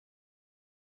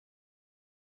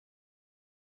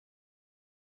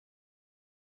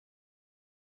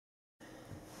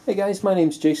Hey guys, my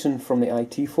name's Jason from the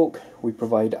IT Folk. We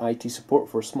provide IT support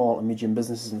for small and medium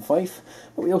businesses in Fife,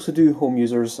 but we also do home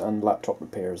users and laptop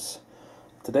repairs.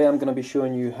 Today I'm going to be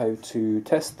showing you how to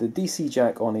test the DC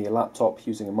jack on a laptop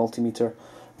using a multimeter.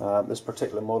 This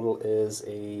particular model is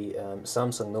a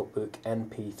Samsung notebook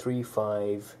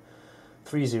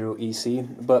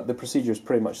NP3530EC, but the procedure is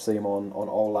pretty much the same on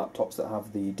all laptops that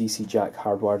have the DC jack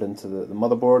hardwired into the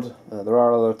motherboard. There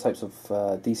are other types of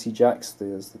DC jacks.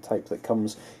 There's the type that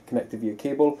comes connected via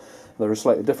cable. There's a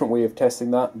slightly different way of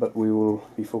testing that, but we will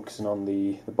be focusing on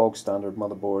the bog standard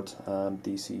motherboard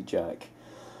DC jack.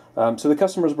 So the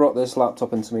customers brought this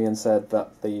laptop into me and said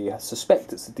that they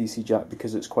suspect it's the DC jack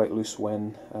because it's quite loose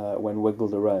when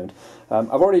wiggled around. I've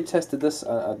already tested this.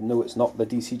 I know it's not the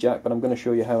DC jack, but I'm going to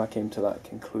show you how I came to that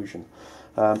conclusion.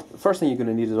 The first thing you're going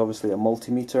to need is obviously a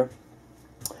multimeter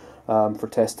for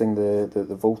testing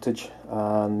the voltage,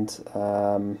 and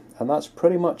that's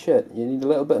pretty much it. You need a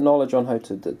little bit of knowledge on how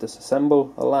to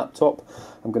disassemble a laptop.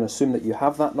 I'm going to assume that you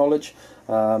have that knowledge.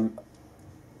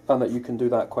 And that you can do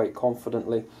that quite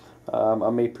confidently. I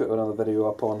may put another video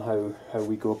up on how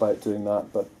we go about doing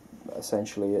that, but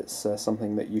essentially it's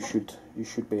something that you should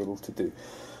be able to do.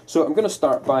 So I'm going to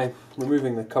start by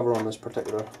removing the cover on this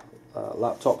particular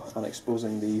laptop and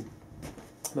exposing the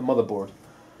motherboard.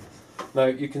 Now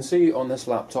you can see on this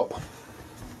laptop,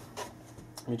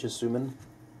 let me just zoom in,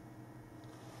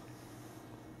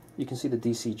 you can see the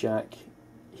DC jack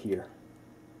here.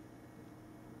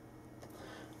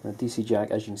 The DC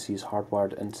jack, as you can see, is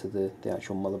hardwired into the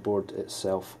actual motherboard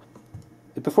itself.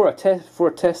 Before I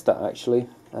test that, actually,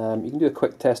 you can do a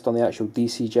quick test on the actual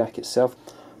DC jack itself.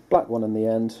 Black one in the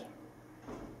end,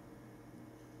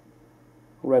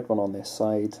 red one on this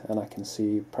side, and I can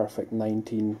see perfect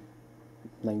 19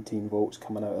 volts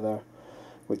coming out of there,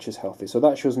 which is healthy. So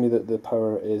that shows me that the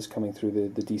power is coming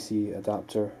through the DC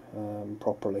adapter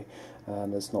properly,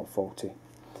 and it's not faulty.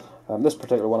 This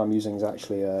particular one I'm using is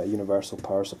actually a universal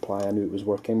power supply. I knew it was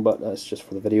working, but that's just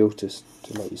for the video, just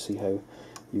to let you see how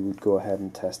you would go ahead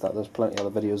and test that. There's plenty of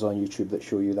other videos on YouTube that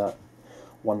show you that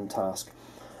one task.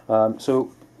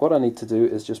 So what I need to do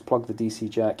is just plug the DC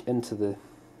jack into the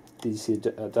DC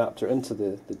adapter into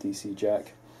the DC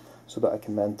jack, so that I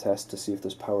can then test to see if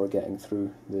there's power getting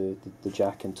through the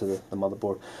jack into the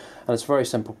motherboard. And it's a very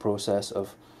simple process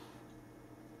of,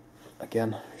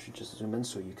 again, I should just zoom in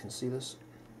so you can see this.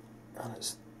 And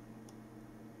it's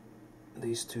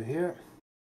these two here.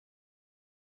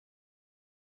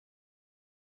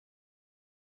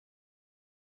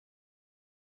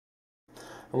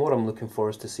 And what I'm looking for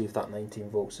is to see if that 19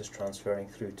 volts is transferring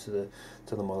through to the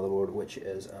motherboard, which it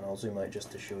is, and I'll zoom out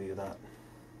just to show you that.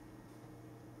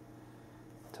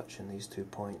 Touching these 2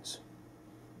 points,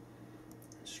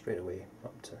 straight away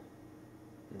up to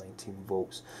 19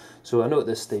 volts. So I know at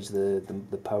this stage the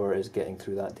power is getting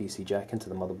through that DC jack into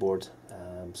the motherboard,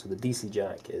 so the DC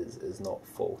jack is not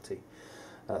faulty.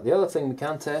 The other thing we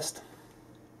can test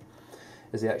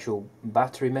is the actual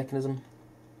battery mechanism.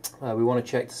 We want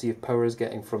to check to see if power is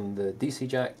getting from the DC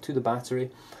jack to the battery,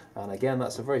 and again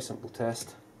that's a very simple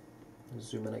test. I'll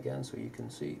zoom in again so you can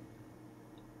see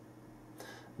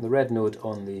the red node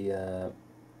on the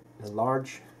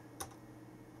large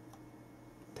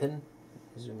pin.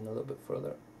 Zoom in a little bit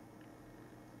further,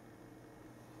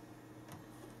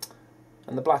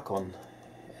 and the black on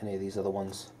any of these other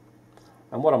ones.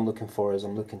 And what I'm looking for is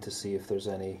I'm looking to see if there's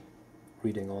any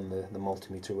reading on the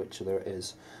multimeter, which there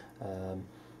is. I'm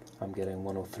getting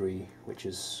 103, which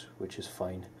is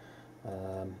fine.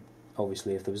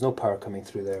 Obviously if there was no power coming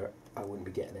through there, I wouldn't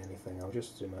be getting anything. I'll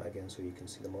just zoom out again so you can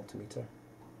see the multimeter.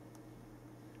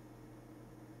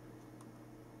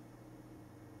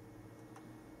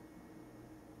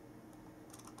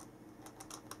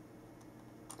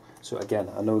 So again,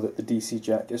 I know that the DC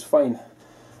jack is fine.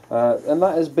 And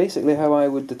that is basically how I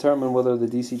would determine whether the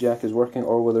DC jack is working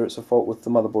or whether it's a fault with the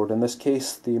motherboard. In this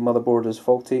case, the motherboard is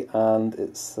faulty and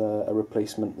it's a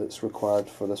replacement that's required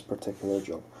for this particular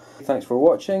job. Thanks for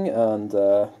watching, and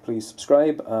please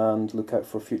subscribe and look out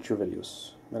for future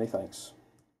videos. Many thanks.